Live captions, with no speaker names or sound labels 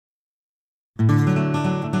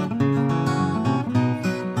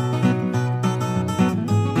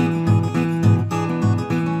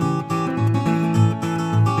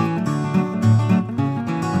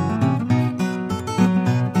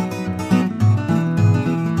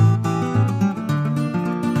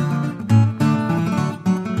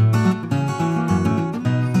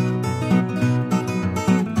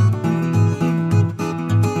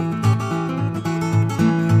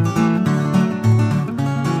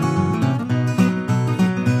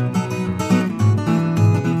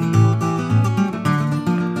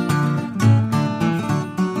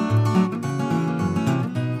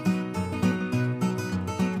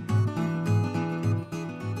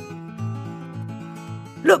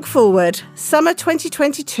Look Forward, Summer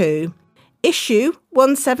 2022, Issue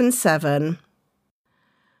 177.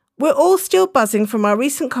 We're all still buzzing from our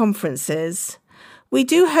recent conferences. We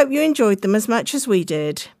do hope you enjoyed them as much as we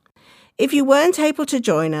did. If you weren't able to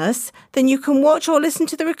join us, then you can watch or listen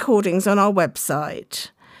to the recordings on our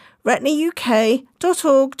website,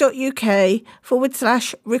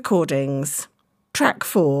 retneuk.org.uk/recordings. Track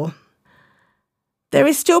 4. There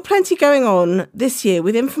is still plenty going on this year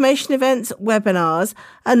with information events, webinars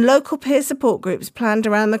and local peer support groups planned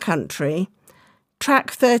around the country.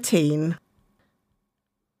 Track 13.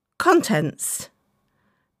 Contents.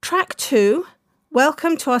 Track 2.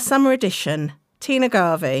 Welcome to our summer edition. Tina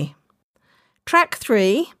Garvey. Track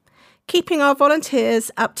 3. Keeping our volunteers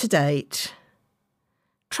up to date.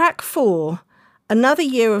 Track 4. Another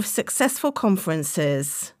year of successful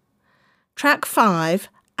conferences. Track 5.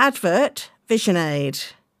 Advert. Vision Aid.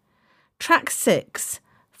 Track 6.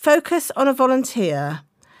 Focus on a volunteer.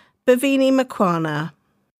 Bhavini Makwana.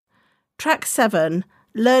 Track 7.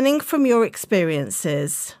 Learning from your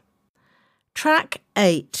experiences. Track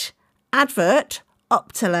 8. Advert.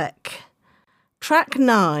 Optelec. Track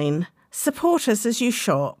 9. Support us as you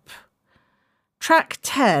shop. Track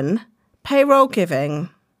 10. Payroll giving.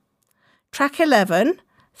 Track 11.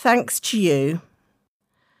 Thanks to you.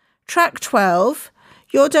 Track 12.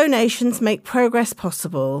 Your donations make progress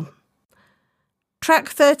possible. Track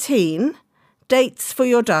 13, dates for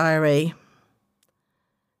your diary.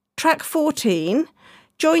 Track 14,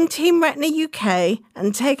 join Team Retna UK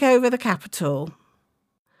and take over the capital.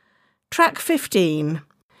 Track 15,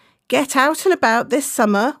 get out and about this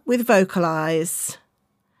summer with Vocalise.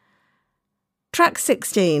 Track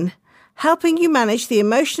 16, helping you manage the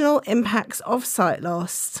emotional impacts of sight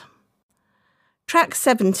loss. Track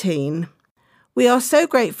 17, we are so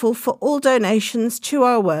grateful for all donations to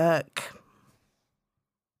our work.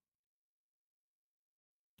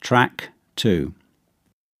 Track 2.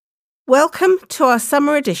 Welcome to our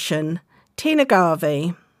summer edition. Tina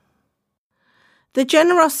Garvey. The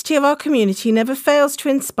generosity of our community never fails to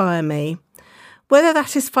inspire me. Whether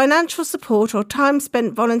that is financial support or time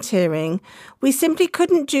spent volunteering, we simply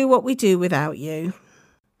couldn't do what we do without you.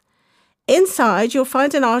 Inside, you'll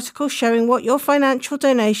find an article showing what your financial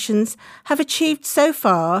donations have achieved so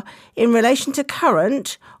far in relation to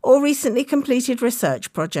current or recently completed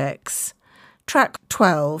research projects. Track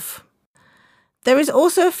 12. There is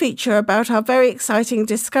also a feature about our very exciting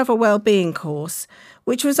Discover Wellbeing course,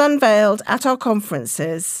 which was unveiled at our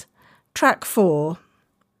conferences. Track 4.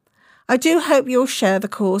 I do hope you'll share the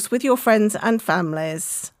course with your friends and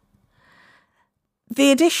families.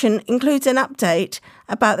 The edition includes an update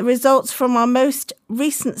about the results from our most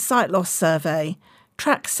recent sight loss survey,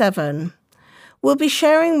 Track 7. We'll be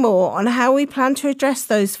sharing more on how we plan to address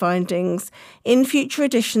those findings in future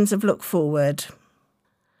editions of Look Forward.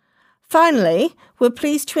 Finally, we're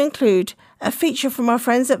pleased to include a feature from our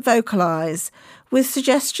friends at Vocalise with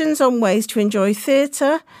suggestions on ways to enjoy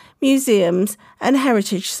theatre, museums and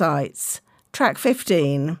heritage sites, Track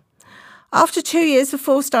 15. After 2 years of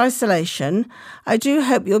forced isolation, I do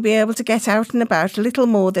hope you'll be able to get out and about a little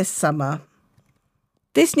more this summer.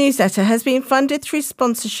 This newsletter has been funded through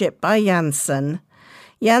sponsorship by Janssen.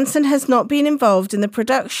 Janssen has not been involved in the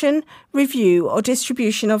production, review or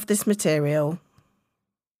distribution of this material.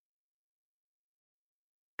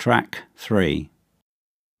 Track 3.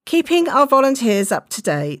 Keeping our volunteers up to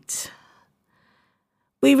date.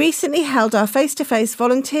 We recently held our face-to-face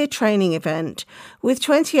volunteer training event with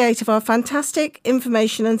 28 of our fantastic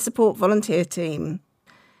information and support volunteer team.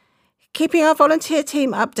 Keeping our volunteer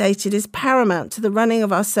team updated is paramount to the running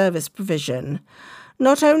of our service provision.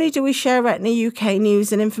 Not only do we share Retna UK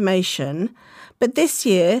news and information, but this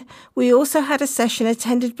year we also had a session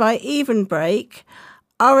attended by Evenbreak,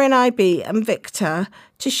 RNIB and Victor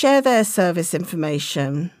to share their service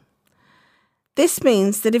information. This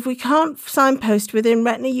means that if we can't signpost within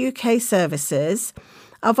Retna UK services,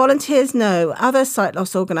 our volunteers know other sight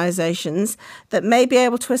loss organisations that may be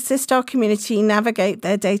able to assist our community navigate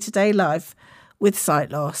their day-to-day life with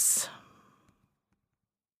sight loss.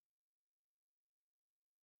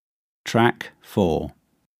 Track 4.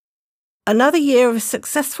 Another year of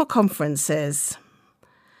successful conferences.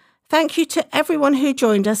 Thank you to everyone who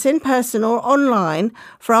joined us in person or online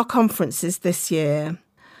for our conferences this year.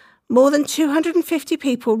 More than 250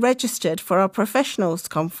 people registered for our professionals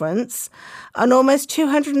conference and almost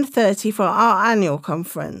 230 for our annual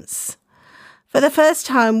conference. For the first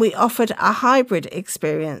time, we offered a hybrid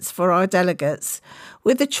experience for our delegates,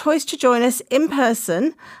 with the choice to join us in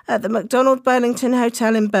person at the McDonald Burlington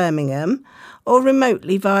Hotel in Birmingham or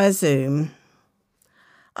remotely via Zoom.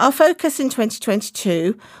 Our focus in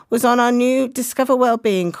 2022 was on our new Discover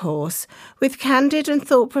Wellbeing course with candid and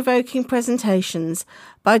thought-provoking presentations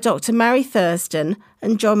by Dr. Mary Thurston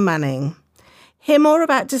and John Manning. Hear more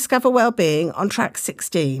about Discover Wellbeing on track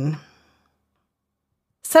 16.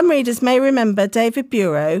 Some readers may remember David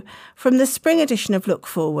Bureau from the spring edition of Look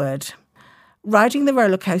Forward, Riding the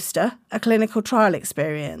Roller Coaster, a clinical trial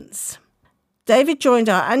experience. David joined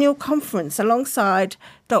our annual conference alongside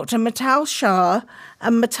Dr. Matal Shah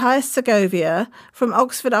and Matthias Segovia from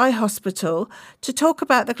Oxford Eye Hospital to talk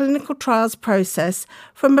about the clinical trials process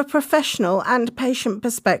from a professional and patient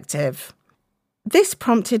perspective. This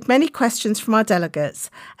prompted many questions from our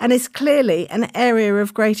delegates and is clearly an area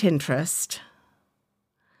of great interest.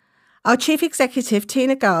 Our Chief Executive,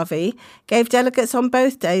 Tina Garvey, gave delegates on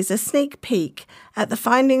both days a sneak peek at the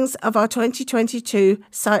findings of our 2022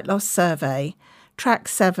 Sight Loss Survey, Track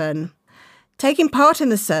 7. Taking part in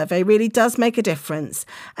the survey really does make a difference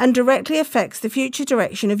and directly affects the future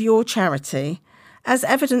direction of your charity, as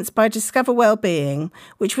evidenced by Discover Wellbeing,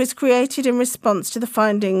 which was created in response to the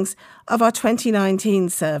findings of our 2019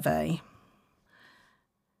 survey.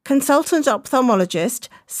 Consultant ophthalmologist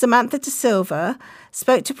Samantha De Silva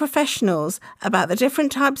spoke to professionals about the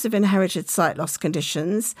different types of inherited sight loss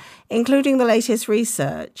conditions, including the latest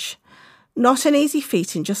research. Not an easy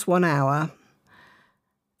feat in just 1 hour.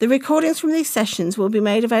 The recordings from these sessions will be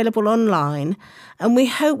made available online and we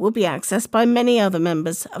hope will be accessed by many other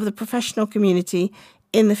members of the professional community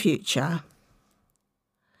in the future.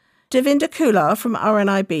 Devinder Kular from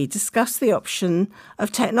RNIB discussed the option of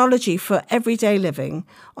technology for everyday living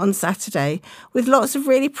on Saturday with lots of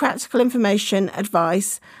really practical information,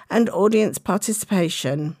 advice and audience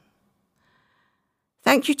participation.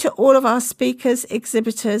 Thank you to all of our speakers,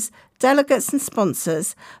 exhibitors, delegates and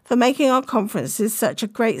sponsors for making our conferences such a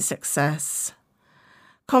great success.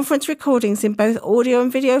 Conference recordings in both audio and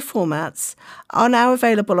video formats are now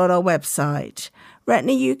available on our website,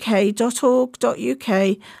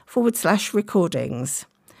 retinauk.org.uk/recordings.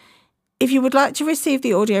 If you would like to receive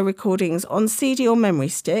the audio recordings on CD or memory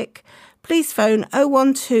stick, please phone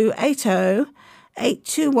 01280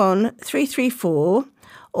 821 334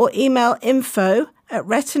 or email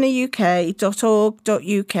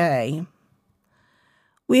info@retinauk.org.uk.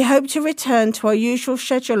 We hope to return to our usual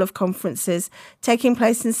schedule of conferences taking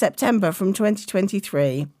place in September from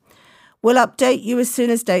 2023. We'll update you as soon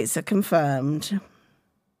as dates are confirmed.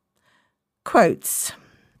 Quotes.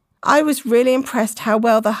 I was really impressed how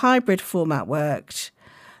well the hybrid format worked.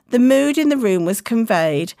 The mood in the room was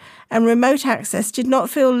conveyed and remote access did not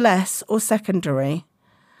feel less or secondary.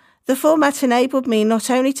 The format enabled me not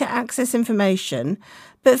only to access information,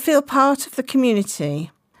 but feel part of the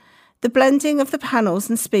community. The blending of the panels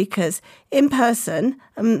and speakers in person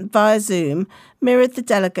and via Zoom mirrored the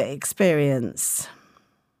delegate experience.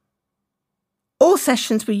 All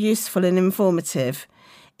sessions were useful and informative.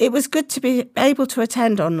 It was good to be able to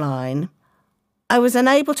attend online. I was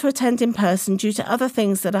unable to attend in person due to other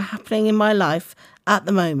things that are happening in my life at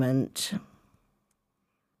the moment.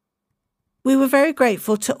 We were very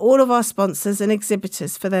grateful to all of our sponsors and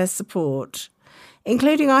exhibitors for their support,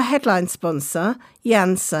 including our headline sponsor,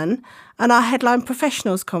 Janssen, and our headline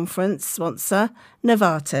professionals conference sponsor,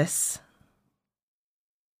 Novartis.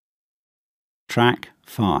 Track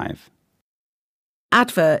 5.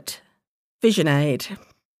 Advert. VisionAid.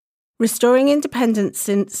 Restoring independence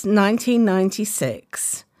since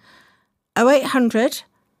 1996. 0800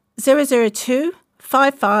 002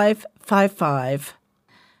 5555.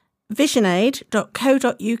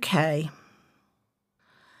 visionaid.co.uk.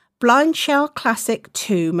 Blindshell Classic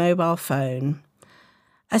 2 mobile phone.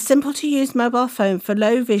 A simple-to-use mobile phone for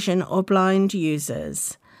low vision or blind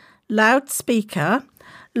users. Loudspeaker,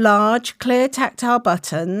 large, clear tactile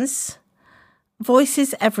buttons. Voice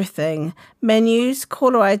is everything, menus,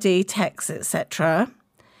 caller ID, text, etc.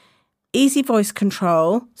 Easy voice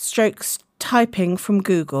control, strokes typing from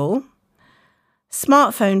Google.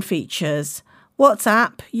 Smartphone features,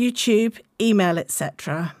 WhatsApp, YouTube, email,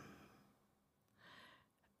 etc.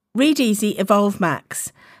 Read Easy Evolve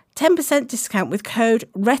Max, 10% discount with code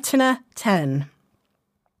RETINA10.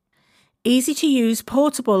 Easy to use,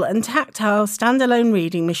 portable and tactile standalone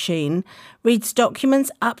reading machine, reads documents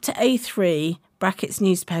up to A3, brackets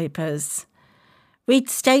newspapers.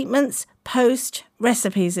 Reads statements, post,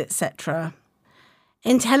 recipes, etc.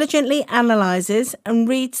 Intelligently analyses and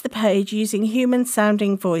reads the page using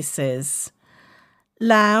human-sounding voices.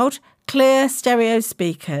 Loud, clear stereo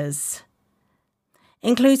speakers.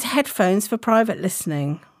 Includes headphones for private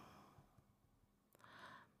listening.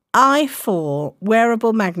 i4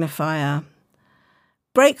 wearable magnifier.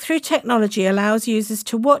 Breakthrough technology allows users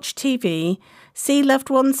to watch TV, see loved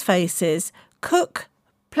ones' faces, cook,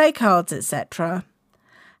 play cards, etc.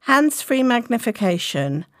 Hands-free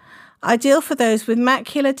magnification, ideal for those with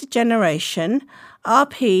macular degeneration,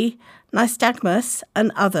 RP, nystagmus,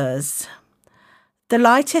 and others. The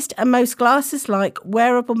lightest and most glasses-like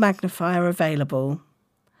wearable magnifier available.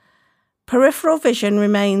 Peripheral vision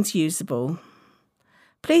remains usable.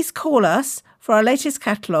 Please call us for our latest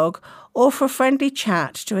catalogue or for a friendly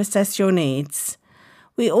chat to assess your needs.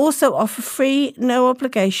 We also offer free,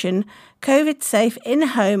 no-obligation, COVID-safe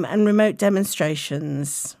in-home and remote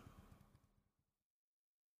demonstrations.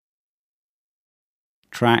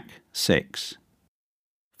 Track 6.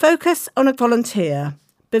 Focus on a volunteer,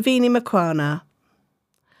 Bhavini Makwana.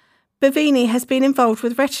 Bhavini has been involved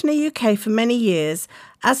with Retina UK for many years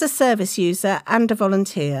as a service user and a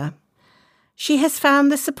volunteer. She has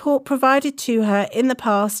found the support provided to her in the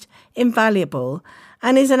past invaluable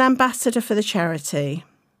and is an ambassador for the charity.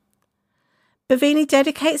 Bhavini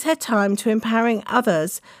dedicates her time to empowering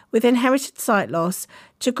others with inherited sight loss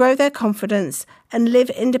to grow their confidence and live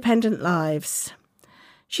independent lives.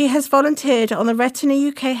 She has volunteered on the Retina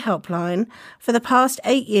UK helpline for the past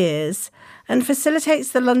 8 years and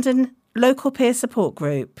facilitates the London local peer support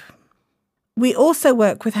group. We also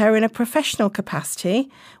work with her in a professional capacity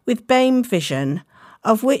with BAME Vision,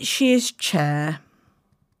 of which she is chair.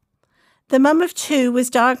 The mum of 2 was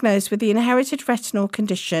diagnosed with the inherited retinal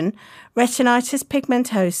condition, retinitis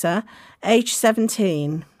pigmentosa, aged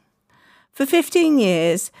 17. For 15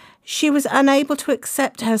 years, she was unable to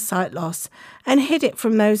accept her sight loss and hid it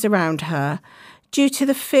from those around her due to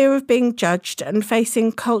the fear of being judged and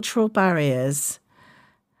facing cultural barriers.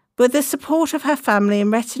 With the support of her family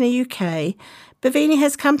and Retina UK, Bhavini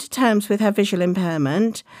has come to terms with her visual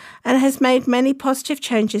impairment and has made many positive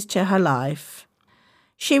changes to her life.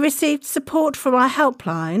 She received support from our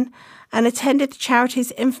helpline and attended the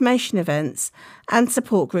charity's information events and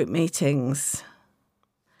support group meetings.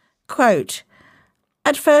 Quote,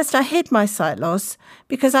 "At first I hid my sight loss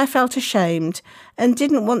because I felt ashamed and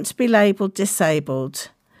didn't want to be labelled disabled.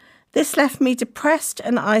 This left me depressed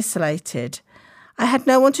and isolated. I had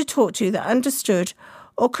no one to talk to that understood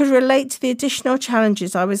or could relate to the additional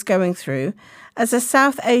challenges I was going through as a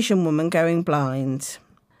South Asian woman going blind.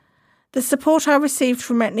 The support I received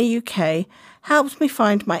from Retina UK helped me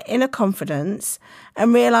find my inner confidence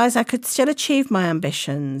and realise I could still achieve my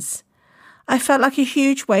ambitions. I felt like a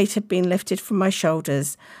huge weight had been lifted from my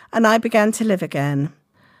shoulders and I began to live again.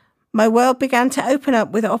 My world began to open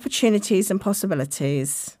up with opportunities and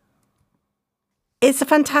possibilities." It's a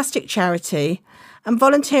fantastic charity, and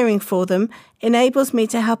volunteering for them enables me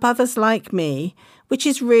to help others like me, which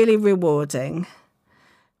is really rewarding.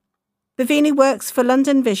 Bhavini works for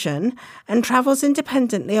London Vision and travels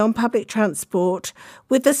independently on public transport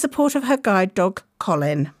with the support of her guide dog,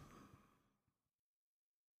 Colin.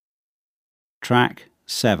 Track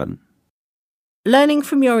 7. Learning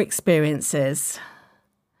from your experiences.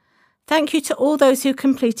 Thank you to all those who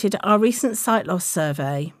completed our recent sight loss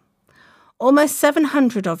survey. Almost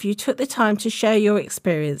 700 of you took the time to share your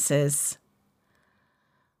experiences.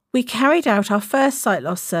 We carried out our first sight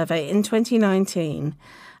loss survey in 2019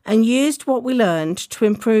 and used what we learned to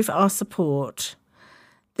improve our support.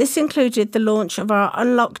 This included the launch of our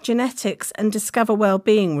Unlock Genetics and Discover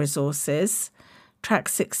Wellbeing resources, Track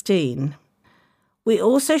 16. We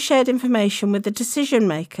also shared information with the decision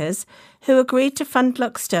makers who agreed to fund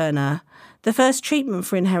Luxturna, the first treatment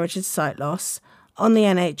for inherited sight loss, on the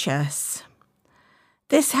NHS.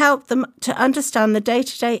 This helped them to understand the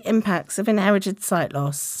day-to-day impacts of inherited sight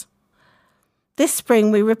loss. This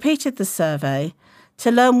spring we repeated the survey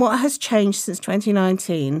to learn what has changed since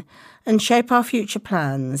 2019 and shape our future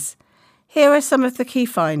plans. Here are some of the key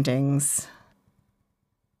findings.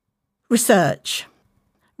 Research.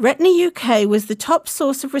 Retina UK was the top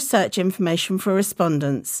source of research information for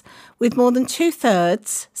respondents, with more than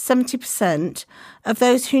 2/3, 70%, of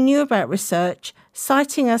those who knew about research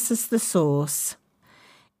citing us as the source.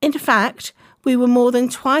 In fact, we were more than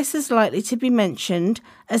twice as likely to be mentioned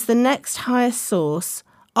as the next highest source,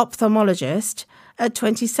 ophthalmologist, at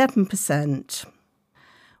 27%.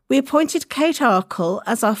 We appointed Kate Arkle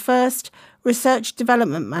as our first Research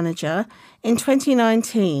Development Manager in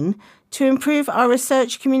 2019 to improve our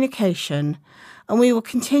research communication, and we will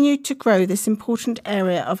continue to grow this important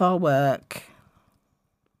area of our work.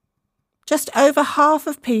 Just over half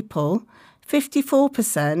of people,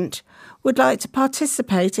 54%, would like to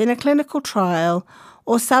participate in a clinical trial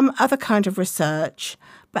or some other kind of research,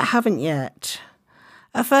 but haven't yet.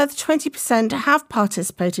 A further 20% have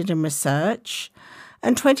participated in research,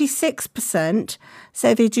 and 26%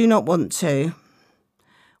 say they do not want to.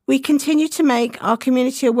 We continue to make our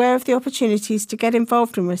community aware of the opportunities to get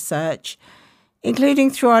involved in research, including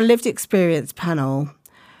through our lived experience panel.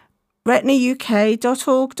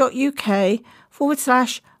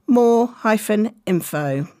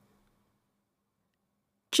 retinauk.org.uk/more-info.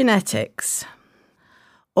 Genetics.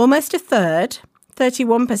 Almost a third,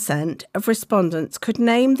 31%, of respondents could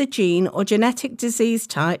name the gene or genetic disease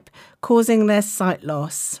type causing their sight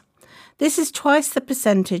loss. This is twice the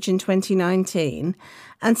percentage in 2019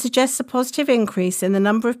 and suggests a positive increase in the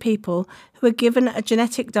number of people who are given a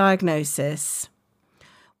genetic diagnosis.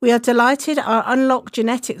 We are delighted our Unlock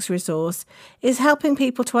Genetics resource is helping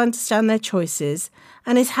people to understand their choices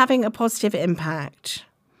and is having a positive impact.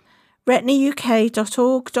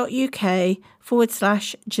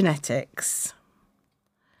 retinauk.org.uk/genetics.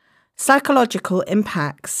 Psychological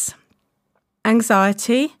impacts.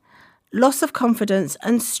 Anxiety, loss of confidence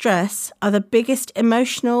and stress are the biggest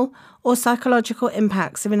emotional or psychological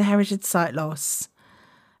impacts of inherited sight loss.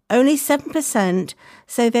 Only 7%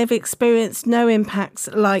 say they've experienced no impacts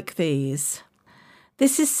like these.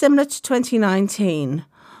 This is similar to 2019,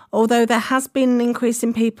 although there has been an increase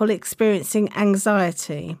in people experiencing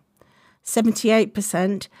anxiety,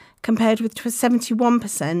 78% compared with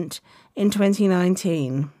 71% in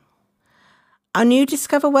 2019. Our new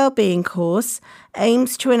Discover Wellbeing course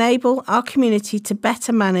aims to enable our community to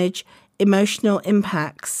better manage emotional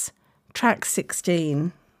impacts. Track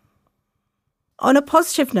 16. On a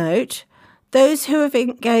positive note, those who have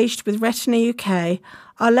engaged with Retina UK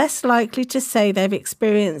are less likely to say they've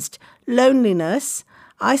experienced loneliness,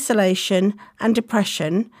 isolation and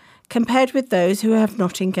depression compared with those who have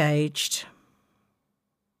not engaged.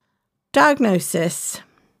 Diagnosis.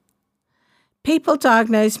 People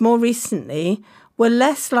diagnosed more recently were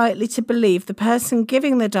less likely to believe the person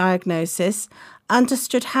giving the diagnosis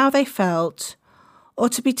understood how they felt or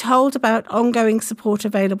to be told about ongoing support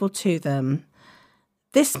available to them.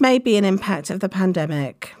 This may be an impact of the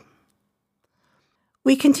pandemic.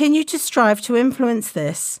 We continue to strive to influence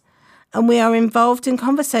this, and we are involved in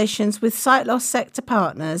conversations with sight loss sector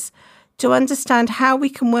partners to understand how we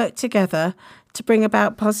can work together to bring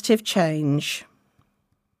about positive change.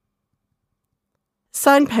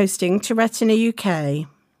 Signposting to Retina UK.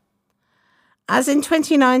 As in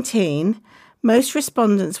 2019, most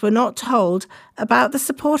respondents were not told about the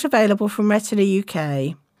support available from Retina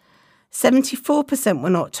UK. 74% were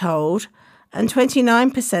not told, and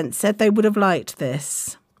 29% said they would have liked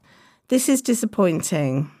this. This is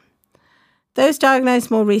disappointing. Those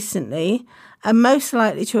diagnosed more recently are most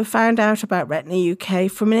likely to have found out about Retina UK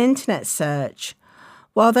from an internet search,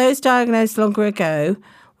 while those diagnosed longer ago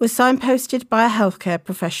were signposted by a healthcare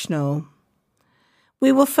professional.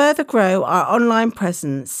 We will further grow our online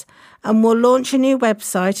presence and will launch a new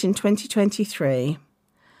website in 2023.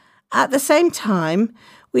 At the same time,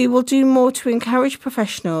 we will do more to encourage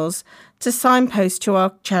professionals to signpost to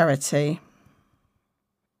our charity.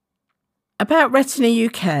 About Retina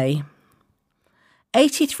UK.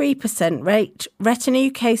 83% rate Retina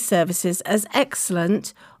UK services as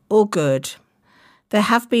excellent or good. There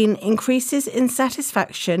have been increases in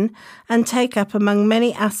satisfaction and take-up among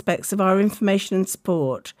many aspects of our information and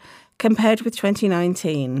support compared with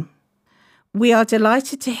 2019. We are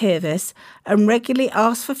delighted to hear this and regularly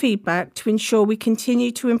ask for feedback to ensure we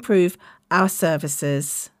continue to improve our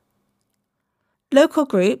services. Local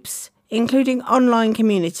groups, including online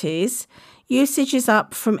communities, usage is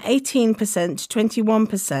up from 18% to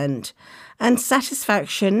 21%, and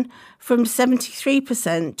satisfaction from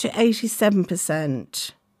 73% to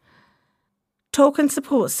 87%. Talk and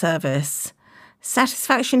support service.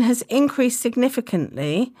 Satisfaction has increased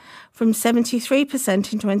significantly from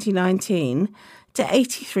 73% in 2019 to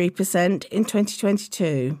 83% in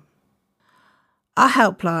 2022. Our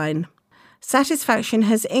helpline. Satisfaction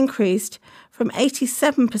has increased from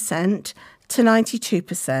 87% to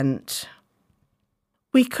 92%.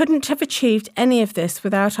 We couldn't have achieved any of this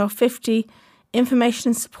without our 50 information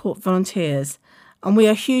and support volunteers, and we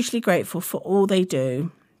are hugely grateful for all they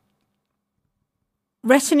do.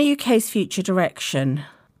 Retina UK's future direction.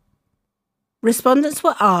 Respondents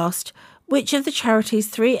were asked which of the charity's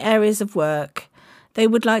 3 areas of work they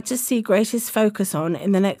would like to see greatest focus on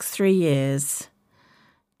in the next 3 years.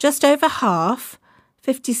 Just over half,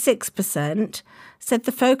 56%, said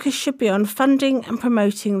the focus should be on funding and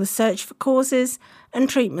promoting the search for causes and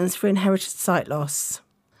treatments for inherited sight loss.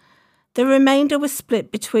 The remainder was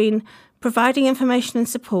split between providing information and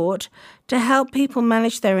support to help people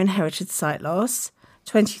manage their inherited sight loss,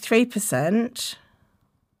 23%,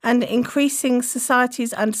 and increasing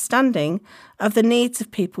society's understanding of the needs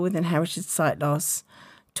of people with inherited sight loss,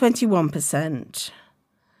 21%.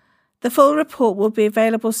 The full report will be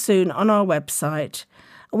available soon on our website,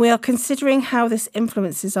 and we are considering how this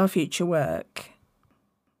influences our future work.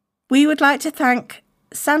 We would like to thank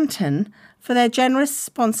Santen for their generous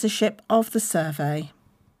sponsorship of the survey.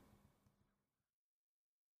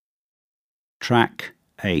 Track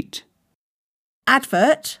 8.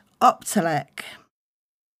 Advert Optelec.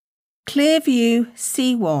 Clearview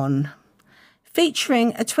C1.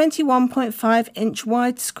 Featuring a 21.5-inch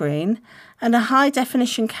widescreen and a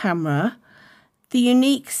high-definition camera, the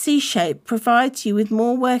unique C-shape provides you with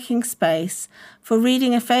more working space for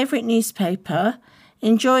reading a favourite newspaper,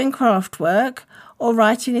 enjoying craft work, or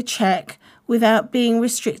writing a cheque without being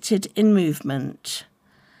restricted in movement.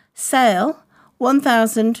 Sale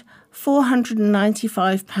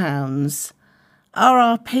 £1,495.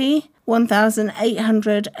 RRP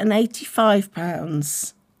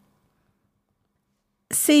 £1,885.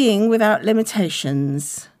 Seeing without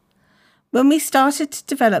limitations. When we started to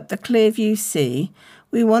develop the Clearview C,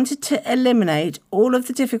 we wanted to eliminate all of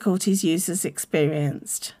the difficulties users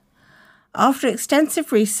experienced. After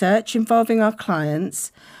extensive research involving our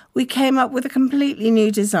clients, we came up with a completely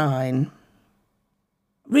new design.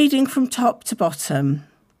 Reading from top to bottom.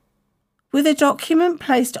 With a document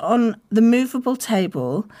placed on the movable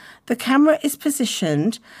table, the camera is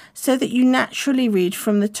positioned so that you naturally read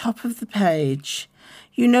from the top of the page.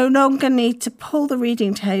 You no longer need to pull the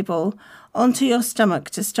reading table onto your stomach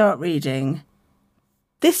to start reading.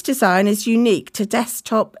 This design is unique to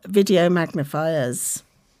desktop video magnifiers.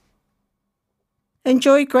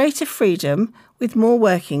 Enjoy greater freedom with more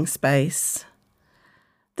working space.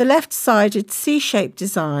 The left-sided C-shaped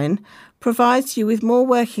design provides you with more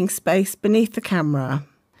working space beneath the camera.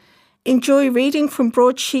 Enjoy reading from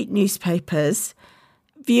broadsheet newspapers,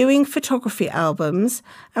 viewing photography albums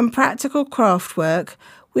and practical craft work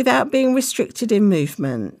without being restricted in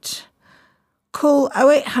movement. Call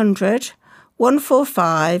 0800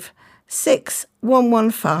 145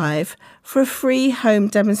 6115 for a free home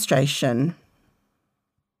demonstration.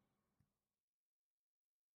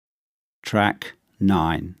 Track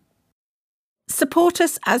 9. Support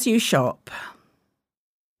us as you shop.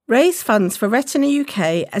 Raise funds for Retina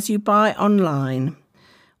UK as you buy online.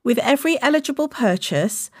 With every eligible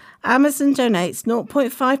purchase, Amazon donates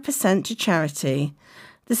 0.5% to charity.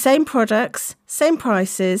 The same products, same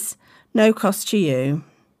prices, no cost to you.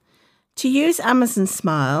 To use Amazon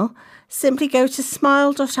Smile, simply go to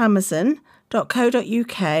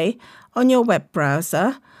smile.amazon.co.uk on your web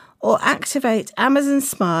browser or activate Amazon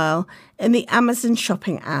Smile in the Amazon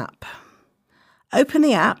Shopping app. Open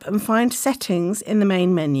the app and find Settings in the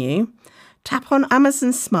main menu, tap on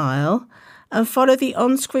Amazon Smile and follow the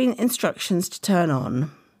on-screen instructions to turn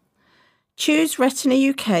on. Choose Retina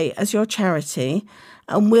UK as your charity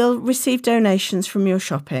and we'll receive donations from your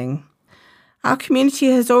shopping. Our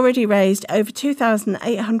community has already raised over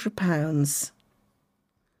 £2,800.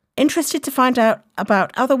 Interested to find out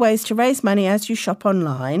about other ways to raise money as you shop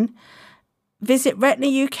online? Visit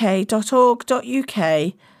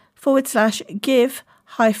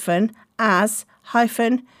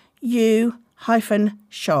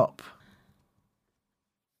retinauk.uk/give-as-you-shop.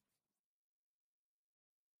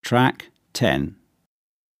 Track 10.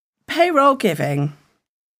 Payroll giving.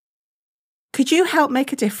 Could you help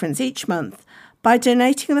make a difference each month by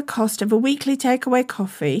donating the cost of a weekly takeaway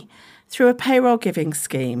coffee through a payroll giving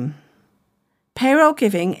scheme? Payroll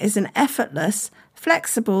giving is an effortless,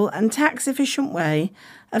 flexible and tax-efficient way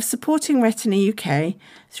of supporting Retina UK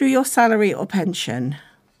through your salary or pension.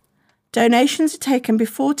 Donations are taken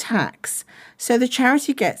before tax, so the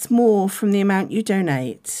charity gets more from the amount you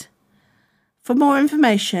donate. For more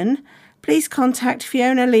information, please contact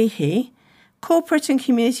Fiona Leahy, Corporate and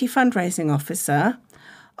Community Fundraising Officer,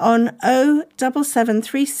 on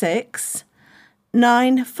 07736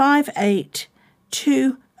 958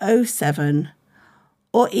 207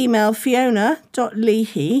 or email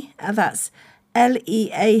fiona.leahy, that's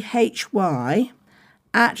Leahy,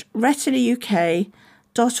 at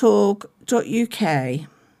retinauk.org.uk.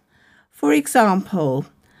 For example,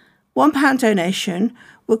 £1 donation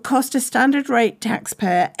would cost a standard rate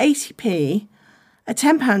taxpayer 80p, a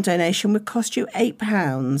 £10 donation would cost you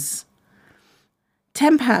 £8.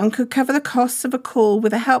 £10 could cover the costs of a call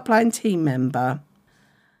with a helpline team member.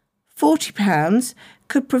 £40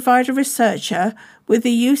 could provide a researcher with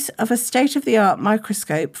the use of a state-of-the-art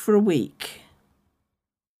microscope for a week.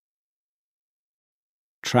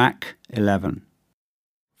 Track 11.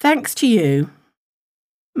 Thanks to you.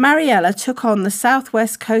 Mariella took on the South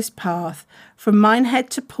West Coast Path from Minehead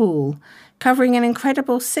to Poole, covering an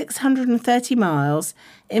incredible 630 miles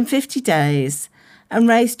in 50 days and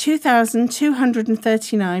raised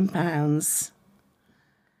 £2,239.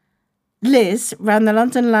 Liz ran the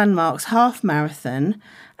London Landmarks Half Marathon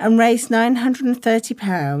and raised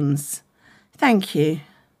 £930. Thank you.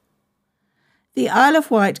 The Isle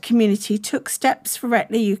of Wight community took steps for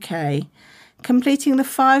Retina UK, completing the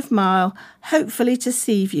 5-mile Hopefully to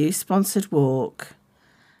Seaview sponsored walk.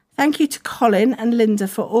 Thank you to Colin and Linda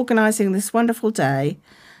for organising this wonderful day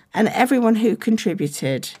and everyone who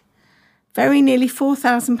contributed. Very nearly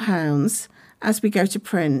 £4,000, as we go to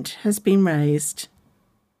print, has been raised.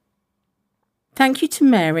 Thank you to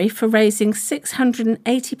Mary for raising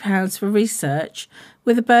 £680 for research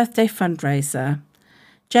with a birthday fundraiser.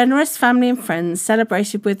 Generous family and friends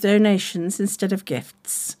celebrated with donations instead of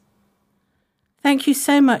gifts. Thank you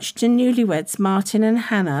so much to newlyweds Martin and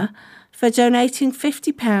Hannah for donating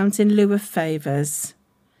 £50 in lieu of favours.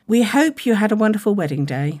 We hope you had a wonderful wedding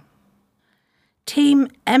day. Team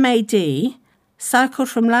MAD cycled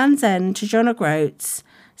from Land's End to John O'Groats,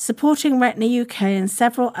 supporting Retina UK and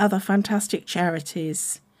several other fantastic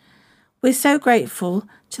charities. We're so grateful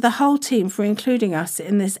to the whole team for including us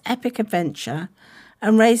in this epic adventure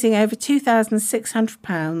and raising over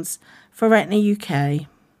 £2,600 for Retina UK.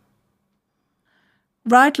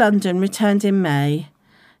 Ride London returned in May.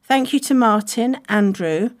 Thank you to Martin,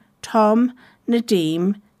 Andrew, Tom,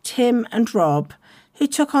 Nadeem, Tim and Rob, who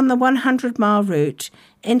took on the 100-mile route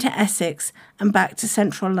into Essex and back to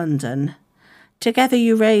central London. Together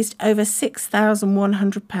you raised over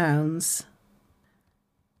 £6,100.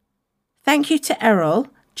 Thank you to Errol,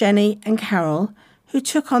 Jenny and Carol, who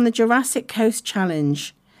took on the Jurassic Coast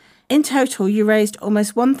Challenge. In total, you raised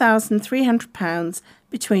almost £1,300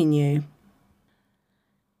 between you.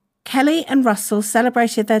 Kelly and Russell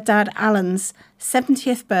celebrated their dad Alan's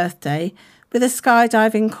 70th birthday with a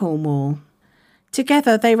skydive in Cornwall.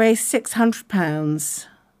 Together they raised £600.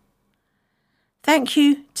 Thank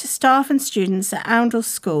you to staff and students at Oundle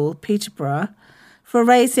School, Peterborough, for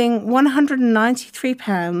raising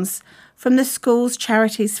 £193 from the school's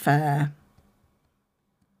charities fair.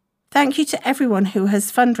 Thank you to everyone who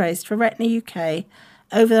has fundraised for Retina UK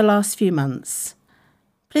over the last few months.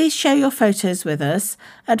 Please share your photos with us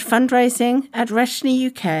at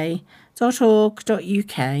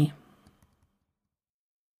fundraising@retinauk.org.uk.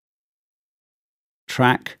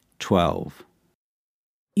 Track 12.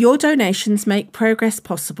 Your donations make progress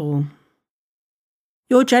possible.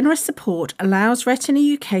 Your generous support allows Retina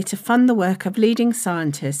UK to fund the work of leading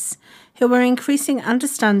scientists who are increasing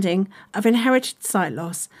understanding of inherited sight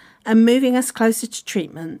loss and moving us closer to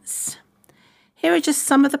treatments. Here are just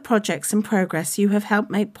some of the projects and progress you have helped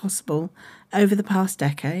make possible over the past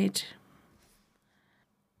decade.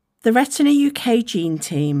 The Retina UK Gene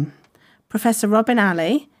Team, Professor Robin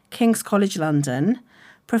Alley, King's College London,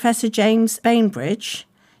 Professor James Bainbridge,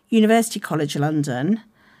 University College London,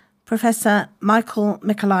 Professor Michael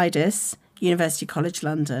Michaelidis, University College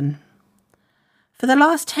London. For the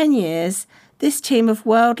last 10 years, this team of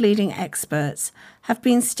world-leading experts have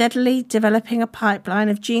been steadily developing a pipeline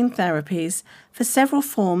of gene therapies for several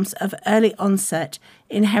forms of early-onset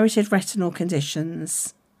inherited retinal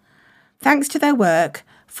conditions. Thanks to their work,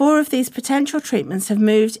 4 of these potential treatments have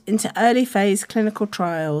moved into early-phase clinical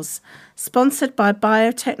trials, sponsored by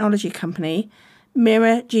biotechnology company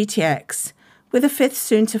Mira GTX, with a 5th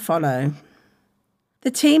soon to follow.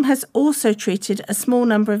 The team has also treated a small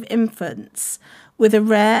number of infants with a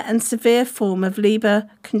rare and severe form of Leber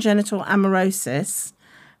congenital amaurosis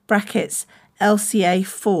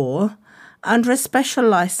 (LCA4) under a special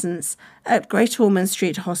licence at Great Ormond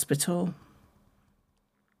Street Hospital.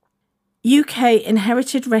 UK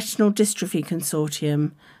Inherited Retinal Dystrophy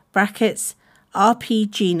Consortium (RP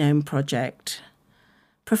Genome Project).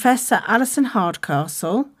 Professor Alison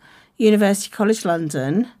Hardcastle, University College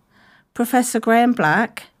London, Professor Graham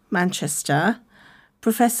Black, Manchester,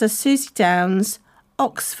 Professor Susie Downs,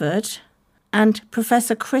 Oxford, and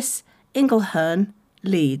Professor Chris Inglehern,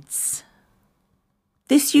 Leeds.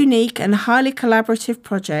 This unique and highly collaborative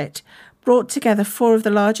project brought together 4 of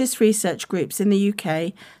the largest research groups in the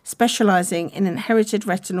UK specialising in inherited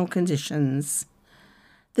retinal conditions.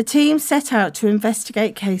 The team set out to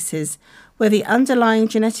investigate cases where the underlying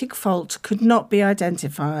genetic fault could not be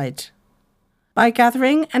identified. By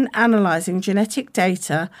gathering and analysing genetic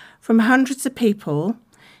data from hundreds of people,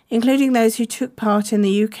 including those who took part in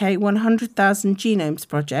the UK 100,000 Genomes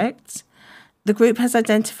project, the group has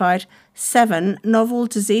identified 7 novel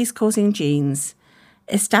disease-causing genes,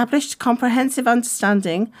 established comprehensive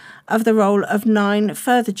understanding of the role of 9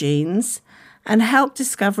 further genes, and helped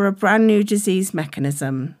discover a brand new disease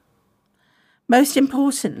mechanism. Most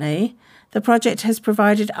importantly, the project has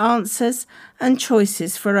provided answers and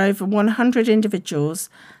choices for over 100 individuals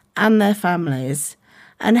and their families,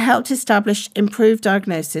 and helped establish improved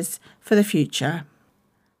diagnosis for for the future.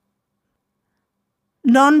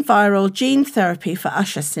 Non-viral gene therapy for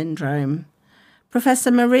Usher syndrome.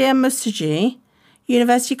 Professor Maria Mukherjee,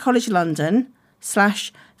 University College London /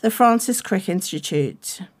 the Francis Crick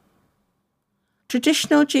Institute.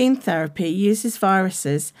 Traditional gene therapy uses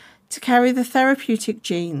viruses to carry the therapeutic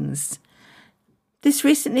genes. This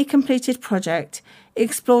recently completed project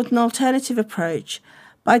explored an alternative approach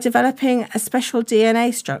by developing a special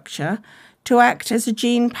DNA structure to act as a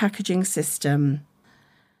gene packaging system.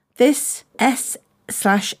 This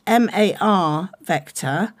S/MAR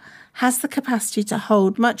vector has the capacity to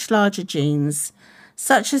hold much larger genes,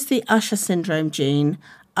 such as the Usher syndrome gene,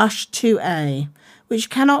 USH2A, which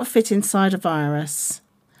cannot fit inside a virus.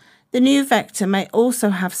 The new vector may also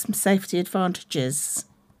have some safety advantages.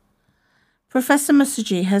 Professor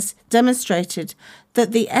Mukherjee has demonstrated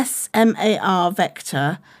that the SMAR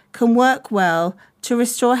vector can work well to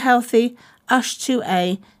restore healthy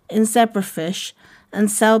USH2A in zebrafish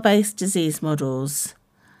and cell-based disease models.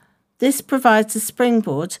 This provides a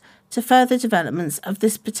springboard to further developments of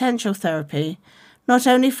this potential therapy, not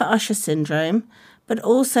only for Usher syndrome, but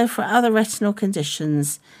also for other retinal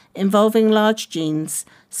conditions involving large genes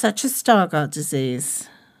such as Stargardt disease.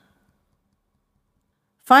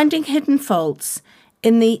 Finding hidden faults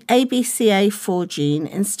in the ABCA4 gene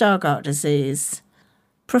in Stargardt disease.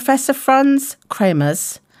 Professor Frans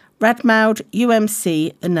Cremers, Radboud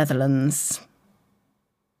UMC, the Netherlands.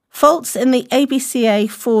 Faults in the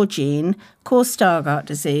ABCA4 gene cause Stargardt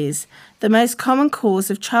disease, the most common cause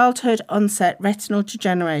of childhood-onset retinal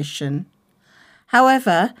degeneration.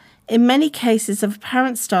 However, in many cases of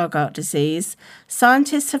apparent Stargardt disease,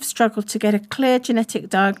 scientists have struggled to get a clear genetic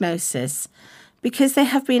diagnosis because they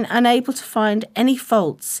have been unable to find any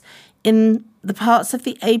faults in the parts of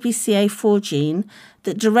the ABCA4 gene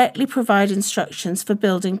that directly provide instructions for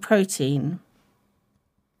building protein.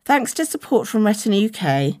 Thanks to support from Retina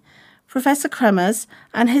UK, Professor Cremers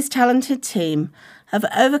and his talented team have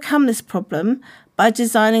overcome this problem by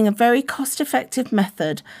designing a very cost-effective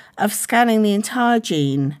method of scanning the entire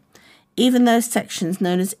gene, even those sections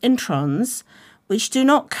known as introns, which do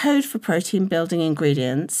not code for protein-building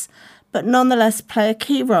ingredients, but nonetheless play a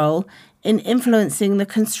key role in influencing the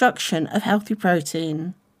construction of healthy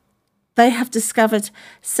protein. They have discovered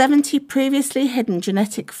 70 previously hidden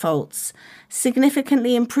genetic faults,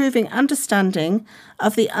 significantly improving understanding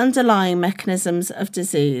of the underlying mechanisms of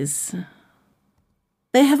disease.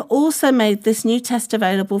 They have also made this new test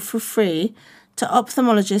available for free to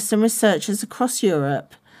ophthalmologists and researchers across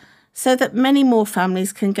Europe, so that many more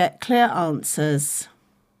families can get clear answers.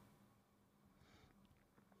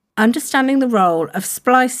 Understanding the role of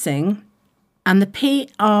splicing and the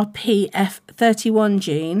PRPF31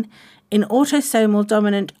 gene in autosomal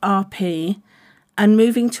dominant RP and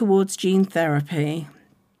moving towards gene therapy.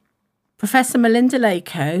 Professor Melinda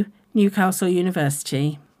Lako, Newcastle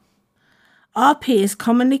University. RP is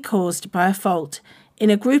commonly caused by a fault in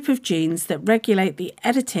a group of genes that regulate the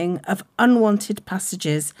editing of unwanted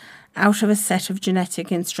passages out of a set of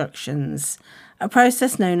genetic instructions, a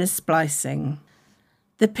process known as splicing.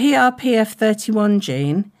 The PRPF31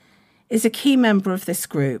 gene is a key member of this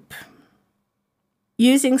group.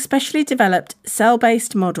 Using specially developed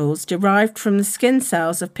cell-based models derived from the skin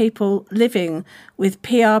cells of people living with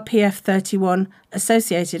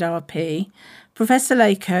PRPF31-associated RP, Professor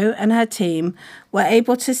Lako and her team were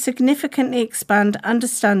able to significantly expand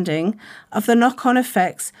understanding of the knock-on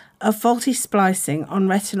effects of faulty splicing on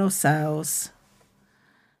retinal cells.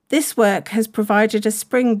 This work has provided a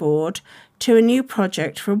springboard to a new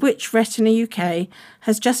project for which Retina UK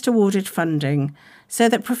has just awarded funding, so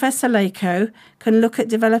that Professor Lako can look at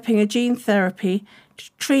developing a gene therapy to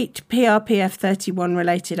treat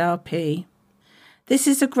PRPF31-related RP. This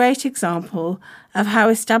is a great example of how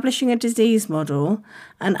establishing a disease model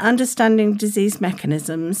and understanding disease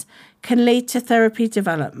mechanisms can lead to therapy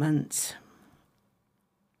development.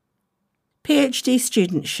 PhD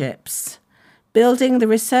studentships, building the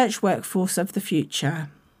research workforce of the future.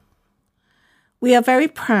 We are very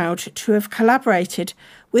proud to have collaborated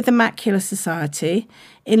with the Macular Society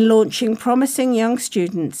in launching promising young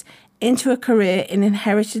students into a career in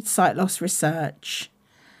inherited sight loss research.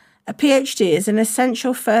 A PhD is an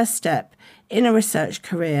essential first step in a research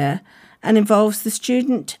career and involves the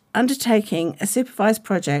student undertaking a supervised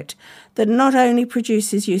project that not only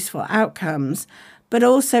produces useful outcomes, but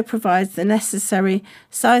also provides the necessary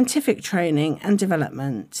scientific training and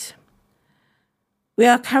development. We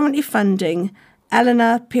are currently funding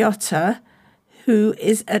Eleanor Piotr, who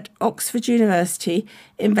is at Oxford University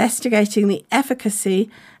investigating the efficacy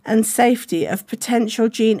and safety of potential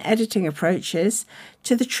gene editing approaches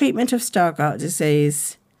to the treatment of Stargardt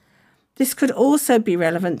disease. This could also be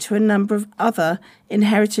relevant to a number of other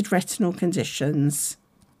inherited retinal conditions.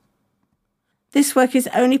 This work is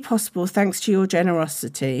only possible thanks to your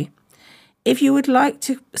generosity. If you would like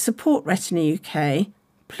to support Retina UK,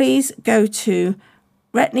 please go to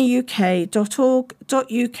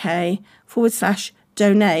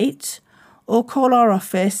retinauk.org.uk/donate or call our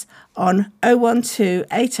office on 012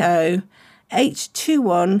 80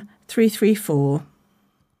 821 334.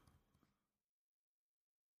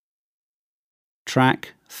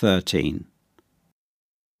 Track 13.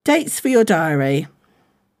 Dates for your diary.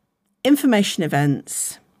 Information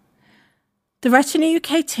events. The Retina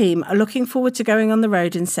UK team are looking forward to going on the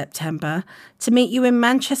road in September to meet you in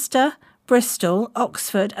Manchester, Bristol,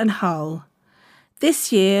 Oxford and Hull.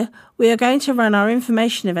 This year, we are going to run our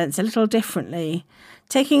information events a little differently,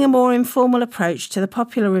 taking a more informal approach to the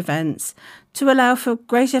popular events to allow for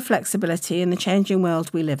greater flexibility in the changing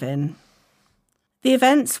world we live in. The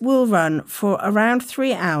events will run for around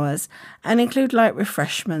 3 hours and include light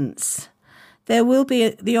refreshments. There will be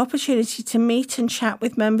the opportunity to meet and chat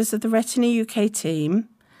with members of the Retina UK team,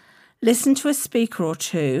 listen to a speaker or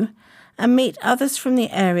two, and meet others from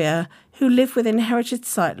the area who live with inherited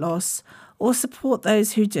sight loss or support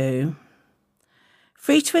those who do.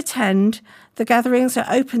 Free to attend, the gatherings are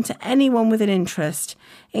open to anyone with an interest,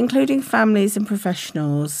 including families and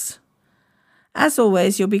professionals. As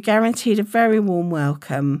always, you'll be guaranteed a very warm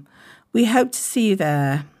welcome. We hope to see you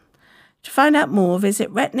there. To find out more,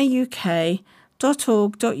 visit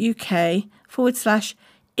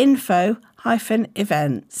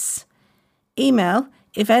retinauk.org.uk/info-events. Email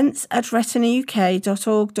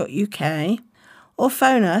events@retinauk.org.uk or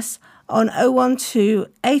phone us on 012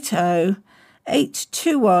 80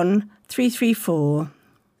 821 334.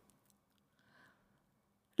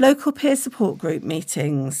 Local peer support group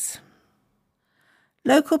meetings.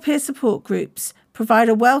 Local peer support groups provide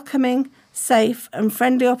a welcoming, safe and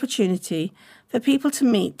friendly opportunity for people to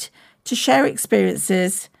meet, to share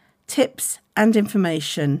experiences, tips and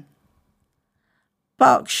information.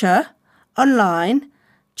 Berkshire, online,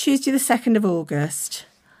 Tuesday the 2nd of August.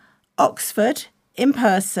 Oxford, in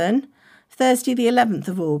person, Thursday the 11th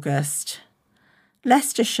of August.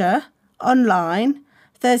 Leicestershire, online,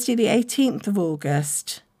 Thursday the 18th of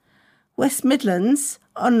August. West Midlands,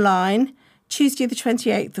 online, Tuesday the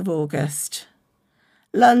 28th of August.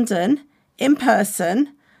 London, in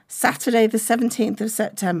person, Saturday the 17th of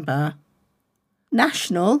September.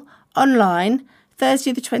 National, online,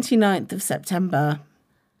 Thursday the 29th of September.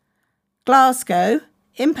 Glasgow,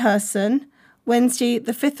 in person, Wednesday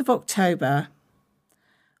the 5th of October.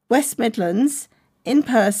 West Midlands, in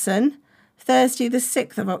person, Thursday the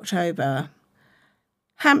 6th of October.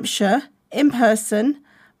 Hampshire, in person,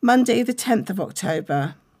 Monday the 10th of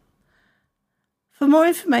October. For more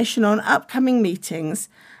information on upcoming meetings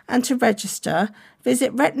and to register,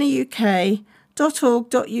 visit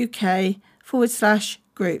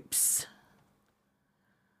retinauk.org.uk/groups.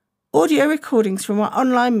 Audio recordings from our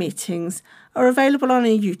online meetings are available on our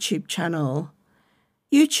YouTube channel,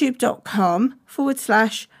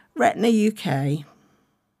 youtube.com/retinauk.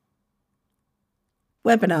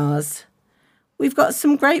 Webinars. We've got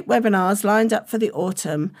some great webinars lined up for the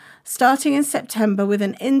autumn, starting in September with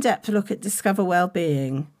an in-depth look at Discover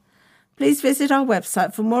Wellbeing. Please visit our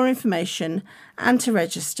website for more information and to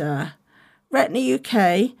register.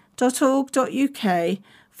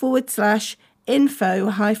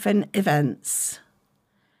 retinauk.org.uk/info-events.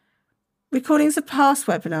 Recordings of past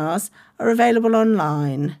webinars are available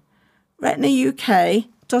online.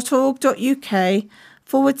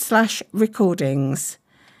 retinauk.org.uk/recordings.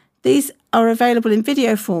 These are available in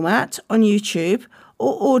video format on YouTube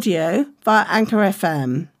or audio via Anchor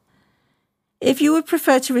FM. If you would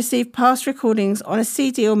prefer to receive past recordings on a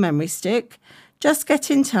CD or memory stick, just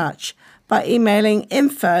get in touch by emailing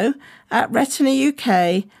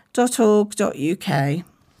info@retinauk.org.uk.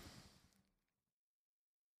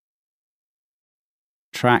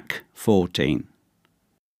 Track 14.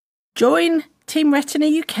 Join Team Retina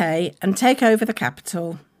UK and take over the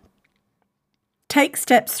capital. Take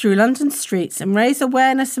steps through London streets and raise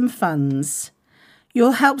awareness and funds.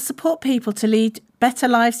 You'll help support people to lead better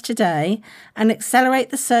lives today and accelerate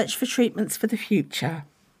the search for treatments for the future.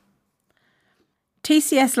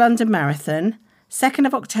 TCS London Marathon, 2nd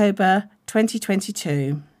of October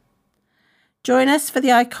 2022. Join us for the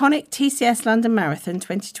iconic TCS London Marathon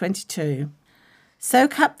 2022.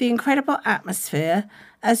 Soak up the incredible atmosphere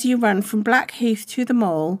as you run from Blackheath to the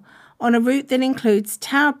Mall on a route that includes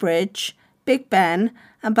Tower Bridge, Big Ben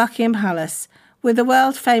and Buckingham Palace, with the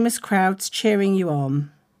world-famous crowds cheering you on.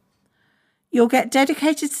 You'll get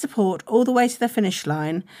dedicated support all the way to the finish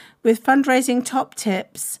line with fundraising top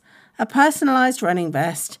tips, a personalised running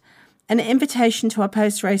vest, and an invitation to our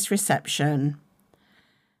post-race reception.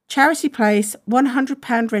 Charity Place,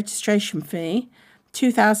 £100 registration fee,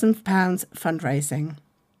 £2,000 fundraising.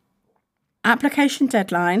 Application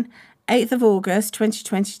deadline, 8th of August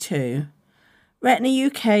 2022.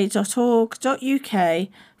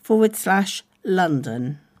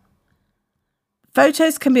 retinauk.org.uk/London.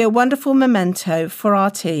 Photos can be a wonderful memento for our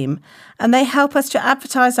team, and they help us to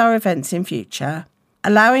advertise our events in future,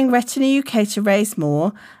 allowing Retina UK to raise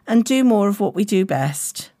more and do more of what we do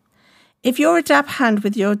best. If you're a dab hand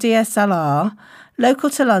with your DSLR, local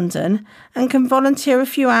to London, and can volunteer a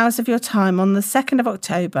few hours of your time on the 2nd of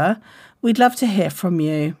October, we'd love to hear from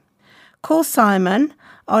you. Call Simon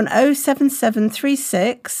on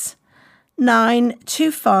 07736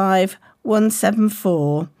 925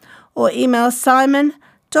 174 or email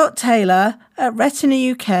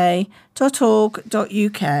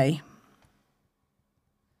simon.taylor@retinauk.org.uk.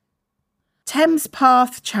 Thames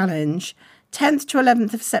Path Challenge, 10th to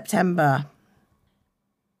 11th of September.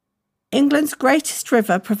 England's greatest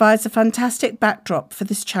river provides a fantastic backdrop for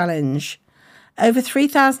this challenge. Over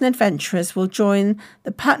 3,000 adventurers will join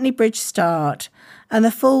the Putney Bridge start, and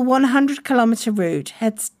the full 100-kilometre route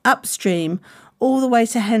heads upstream all the way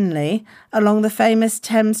to Henley along the famous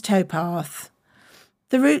Thames towpath.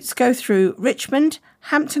 The routes go through Richmond,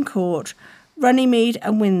 Hampton Court, Runnymede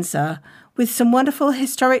and Windsor, with some wonderful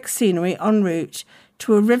historic scenery en route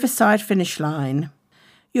to a riverside finish line.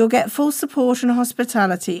 You'll get full support and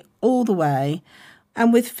hospitality all the way,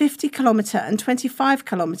 and with 50-kilometre and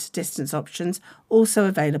 25-kilometre distance options also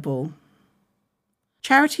available.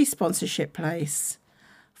 Charity sponsorship place.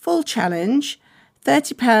 Full challenge,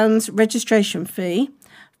 £30 registration fee,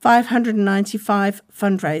 £595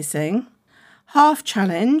 fundraising. Half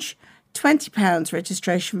challenge, £20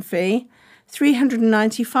 registration fee,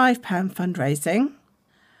 £395 fundraising.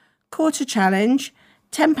 Quarter challenge,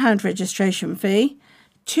 £10 registration fee,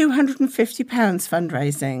 £250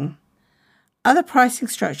 fundraising. Other pricing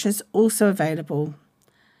structures also available.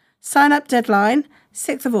 Sign-up deadline,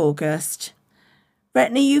 6th of August.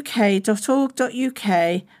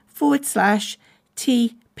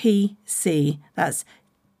 retinauk.org.uk/TPC. That's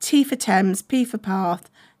T for Thames, P for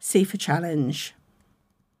Path, C for Challenge.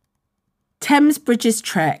 Thames Bridges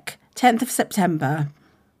Trek, 10th of September.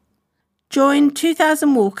 Join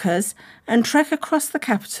 2,000 walkers and trek across the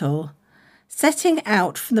capital. Setting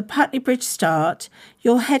out from the Putney Bridge start,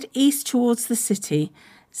 you'll head east towards the city,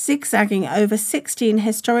 zigzagging over 16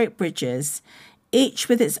 historic bridges, each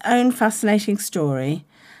with its own fascinating story,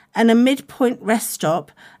 and a midpoint rest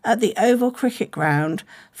stop at the Oval Cricket Ground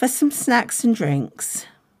for some snacks and drinks.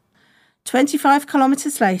 25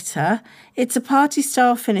 kilometres later, it's a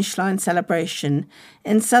party-style finish line celebration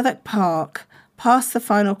in Southwark Park, past the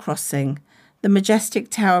final crossing, the majestic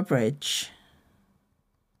Tower Bridge.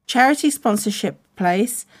 Charity sponsorship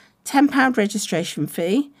place, £10 registration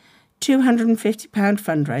fee, £250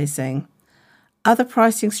 fundraising. Other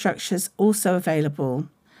pricing structures also available.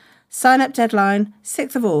 Sign-up deadline,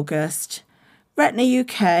 6th of August.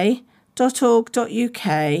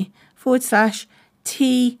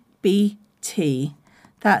 retinauk.org.uk/TBT.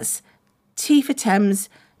 That's T for Thames,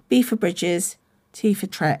 B for Bridges, T for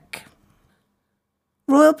Trek.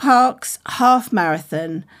 Royal Parks Half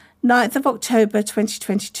Marathon, 9th of October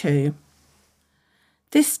 2022.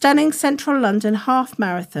 This stunning central London half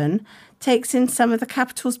marathon takes in some of the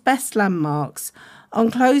capital's best landmarks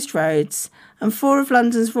on closed roads and 4 of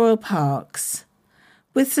London's royal parks.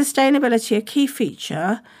 With sustainability a key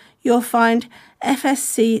feature, you'll find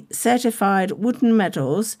FSC certified wooden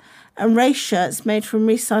medals and race shirts made from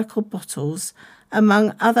recycled bottles,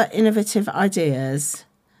 among other innovative ideas.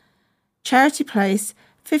 Charity place,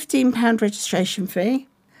 £15 registration fee,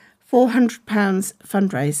 £400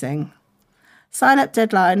 fundraising. Sign-up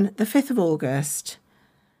deadline, the 5th of August.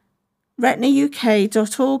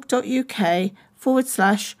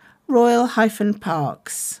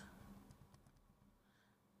 retinauk.org.uk/royal-parks.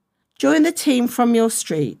 Join the team from your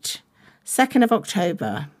street, 2nd of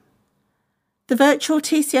October. The virtual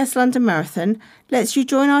TCS London Marathon lets you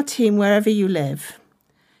join our team wherever you live.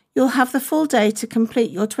 You'll have the full day to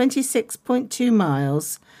complete your 26.2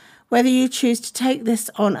 miles, whether you choose to take this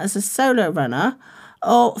on as a solo runner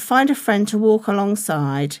or find a friend to walk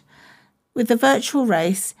alongside. With the virtual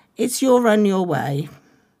race, it's your run your way.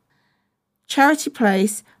 Charity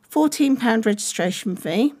place, £14 registration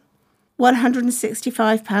fee,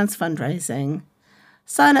 £165 fundraising.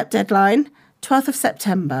 Sign-up deadline, 12th of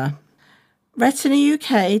September.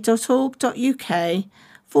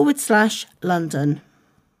 retinauk.org.uk/London.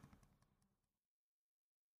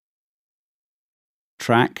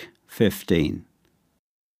 Track 15.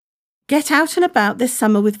 Get out and about this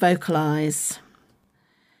summer with Vocalise.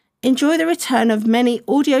 Enjoy the return of many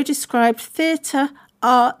audio-described theatre,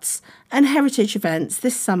 arts and heritage events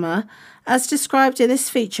this summer, as described in this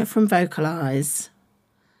feature from Vocalise.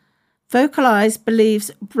 Vocalise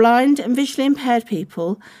believes blind and visually impaired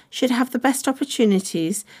people should have the best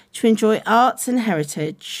opportunities to enjoy arts and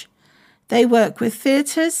heritage. They work with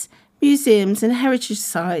theatres, museums and heritage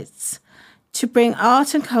sites to bring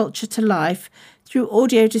art and culture to life through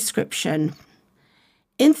audio description.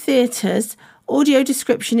 In theatres, audio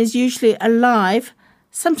description is usually a live,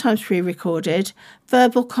 sometimes pre-recorded,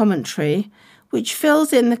 verbal commentary, which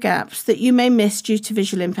fills in the gaps that you may miss due to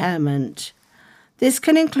visual impairment. This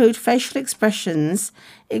can include facial expressions,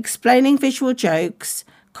 explaining visual jokes,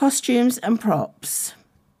 costumes and props.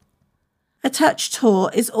 A touch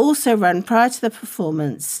tour is also run prior to the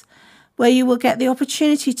performance, where you will get the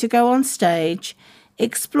opportunity to go on stage,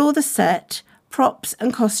 explore the set, props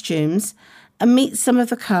and costumes, and meet some of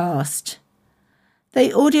the cast. They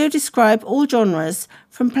audio describe all genres,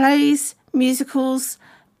 from plays, musicals,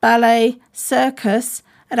 ballet, circus,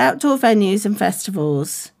 and outdoor venues and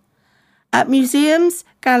festivals. At museums,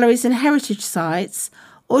 galleries and heritage sites,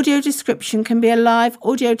 audio description can be a live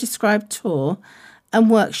audio described tour and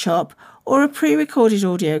workshop or a pre-recorded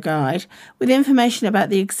audio guide with information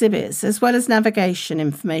about the exhibits as well as navigation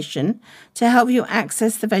information to help you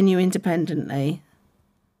access the venue independently.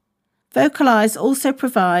 Vocalise also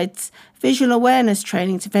provides visual awareness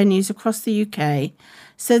training to venues across the UK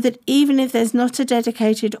so that even if there's not a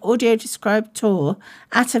dedicated audio-described tour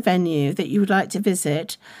at a venue that you would like to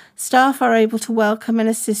visit, staff are able to welcome and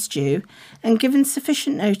assist you and, given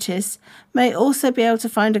sufficient notice, may also be able to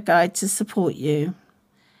find a guide to support you.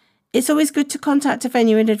 It's always good to contact a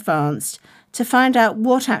venue in advance to find out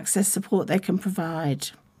what access support they can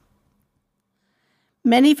provide.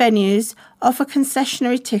 Many venues offer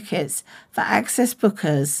concessionary tickets for access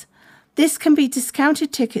bookers. This can be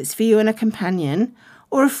discounted tickets for you and a companion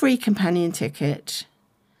or a free companion ticket.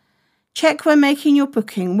 Check when making your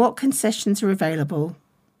booking what concessions are available.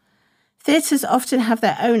 Theatres often have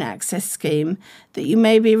their own access scheme that you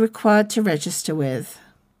may be required to register with.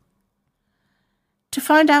 To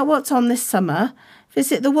find out what's on this summer,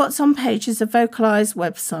 visit the What's On pages of Vocalise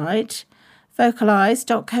website,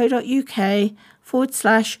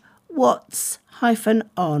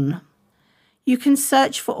 vocalise.co.uk/what's-on. You can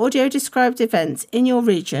search for audio-described events in your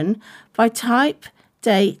region by type,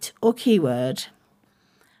 date or keyword.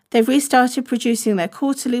 They've restarted producing their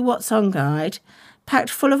quarterly What's On guide,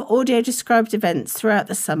 packed full of audio-described events throughout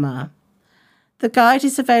the summer. The guide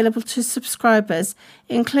is available to subscribers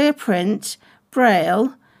in clear print,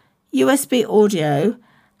 Braille, USB audio,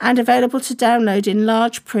 and available to download in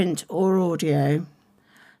large print or audio.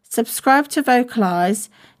 Subscribe to Vocalise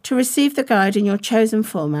to receive the guide in your chosen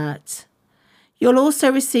format. You'll also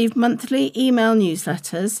receive monthly email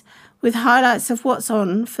newsletters with highlights of what's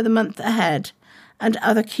on for the month ahead and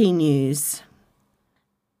other key news.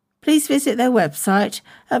 Please visit their website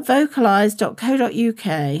at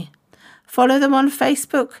vocalise.co.uk. Follow them on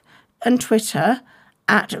Facebook and Twitter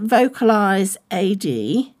at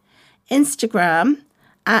VocaliseAD, Instagram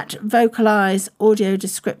at Vocalise Audio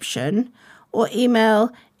Description, or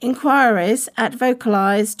email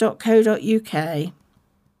inquiries@vocalise.co.uk.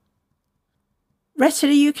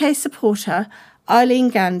 Retina UK supporter Eileen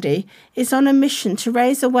Gandy is on a mission to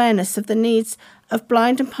raise awareness of the needs of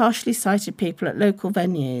blind and partially sighted people at local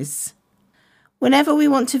venues. Whenever we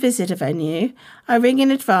want to visit a venue, I ring in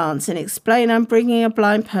advance and explain I'm bringing a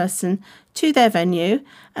blind person to their venue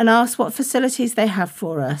and ask what facilities they have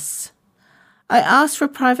for us. I ask for a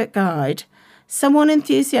private guide, someone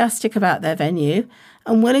enthusiastic about their venue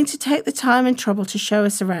and willing to take the time and trouble to show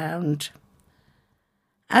us around.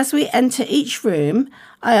 As we enter each room,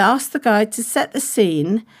 I ask the guide to set the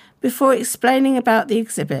scene before explaining about the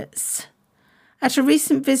exhibits. At a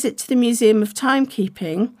recent visit to the Museum of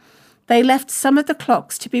Timekeeping, they left some of the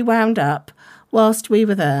clocks to be wound up whilst we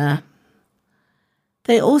were there.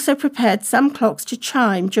 They also prepared some clocks to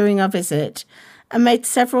chime during our visit and made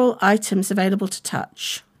several items available to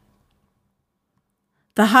touch.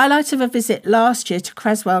 The highlight of a visit last year to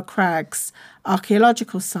Creswell Crags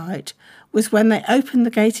archaeological site was when they opened the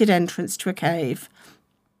gated entrance to a cave.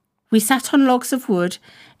 We sat on logs of wood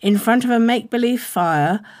in front of a make-believe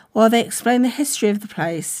fire while they explained the history of the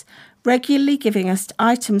place, regularly giving us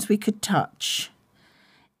items we could touch.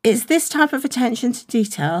 It's this type of attention to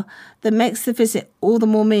detail that makes the visit all the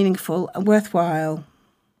more meaningful and worthwhile.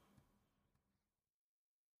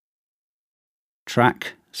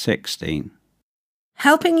 Track 16.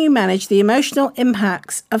 Helping you manage the emotional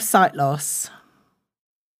impacts of sight loss.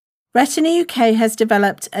 Retina UK has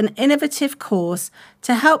developed an innovative course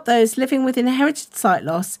to help those living with inherited sight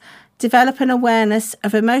loss develop an awareness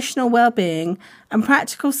of emotional well-being and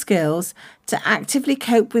practical skills to actively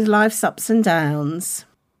cope with life's ups and downs.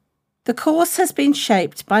 The course has been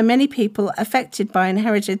shaped by many people affected by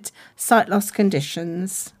inherited sight loss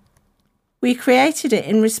conditions. We created it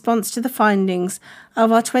in response to the findings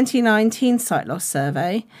of our 2019 sight loss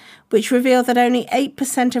survey, which revealed that only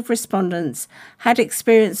 8% of respondents had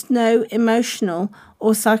experienced no emotional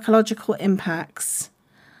or psychological impacts.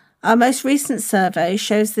 Our most recent survey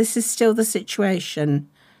shows this is still the situation.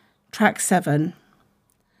 Track 7.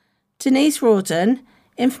 Denise Rawdon,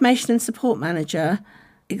 Information and Support Manager,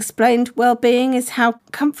 explained well-being is how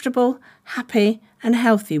comfortable, happy and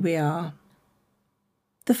healthy we are.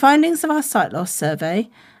 The findings of our sight loss survey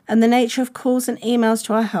and the nature of calls and emails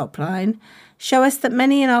to our helpline show us that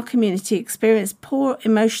many in our community experience poor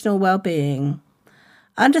emotional well-being.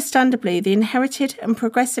 Understandably, the inherited and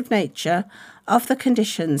progressive nature of the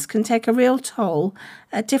conditions can take a real toll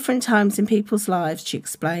at different times in people's lives, she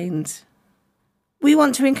explained. We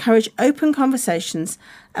want to encourage open conversations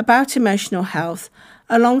about emotional health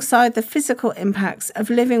alongside the physical impacts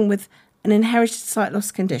of living with an inherited sight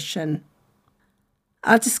loss condition.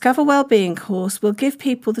 Our Discover Wellbeing course will give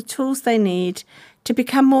people the tools they need to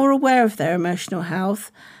become more aware of their emotional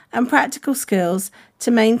health and practical skills to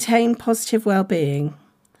maintain positive well-being.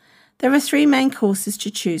 There are 3 main courses to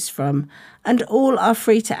choose from, and all are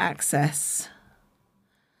free to access.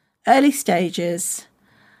 Early stages.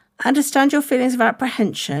 Understand your feelings of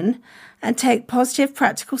apprehension and take positive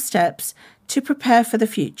practical steps to prepare for the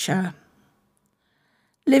future.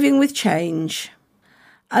 Living with change.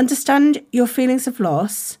 Understand your feelings of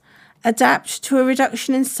loss, adapt to a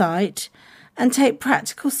reduction in sight, and take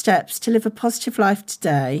practical steps to live a positive life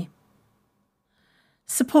today.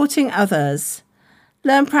 Supporting others.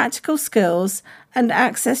 Learn practical skills and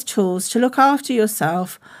access tools to look after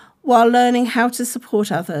yourself while learning how to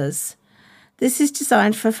support others. This is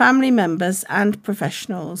designed for family members and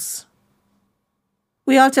professionals.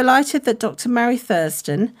 We are delighted that Dr. Mary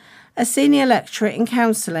Thurston, a senior lecturer in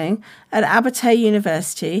counselling at Abertay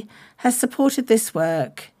University, has supported this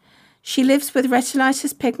work. She lives with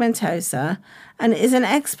retinitis pigmentosa and is an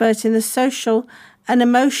expert in the social and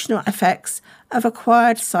emotional effects of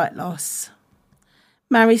acquired sight loss.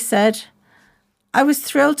 Mary said, "I was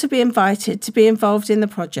thrilled to be invited to be involved in the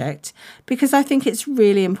project because I think it's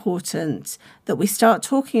really important that we start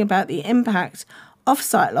talking about the impact of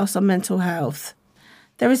sight loss on mental health.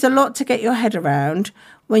 There is a lot to get your head around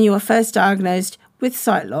when you are first diagnosed with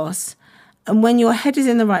sight loss, and when your head is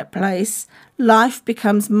in the right place, life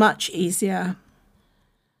becomes much easier."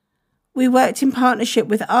 We worked in partnership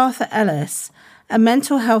with Arthur Ellis, a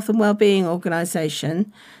mental health and wellbeing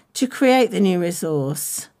organisation, to create the new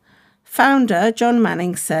resource. Founder John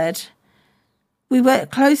Manning said, "We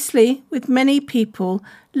work closely with many people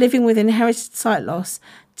living with inherited sight loss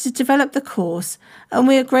to develop the course, and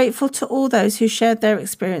we are grateful to all those who shared their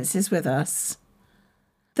experiences with us."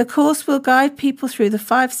 The course will guide people through the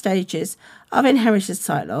 5 stages of inherited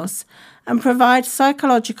sight loss and provide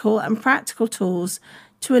psychological and practical tools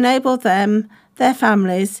to enable them, their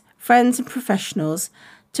families, friends and professionals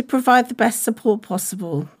to provide the best support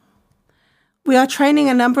possible. We are training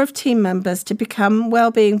a number of team members to become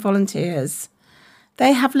wellbeing volunteers.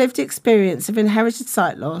 They have lived experience of inherited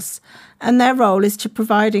sight loss, and their role is to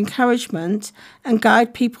provide encouragement and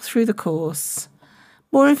guide people through the course.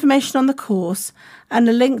 More information on the course and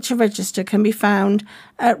a link to register can be found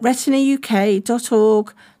at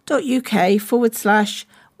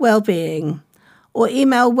retinauk.org.uk/wellbeing or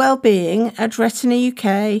email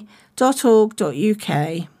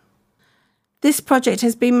wellbeing@retinauk.org.uk. This project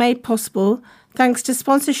has been made possible thanks to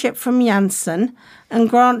sponsorship from Janssen and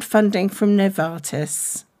grant funding from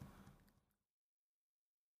Novartis.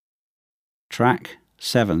 Track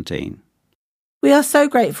 17. We are so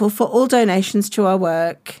grateful for all donations to our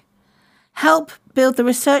work. Help build the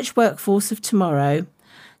research workforce of tomorrow.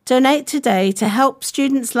 Donate today to help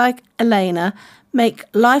students like Elena make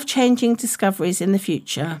life-changing discoveries in the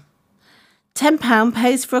future. £10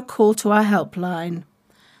 pays for a call to our helpline.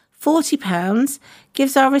 £40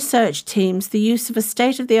 gives our research teams the use of a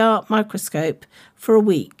state-of-the-art microscope for a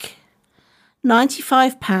week.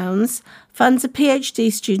 £95 funds a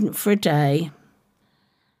PhD student for a day.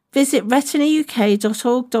 Visit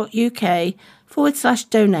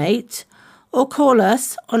retinauk.org.uk/donate or call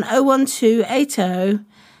us on 01280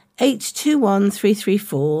 821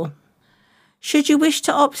 334. Should you wish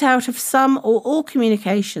to opt out of some or all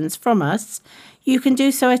communications from us, you can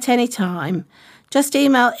do so at any time. Just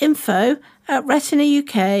email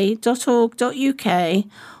info@retinauk.org.uk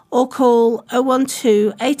or call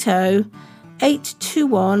 01280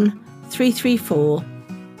 821 334.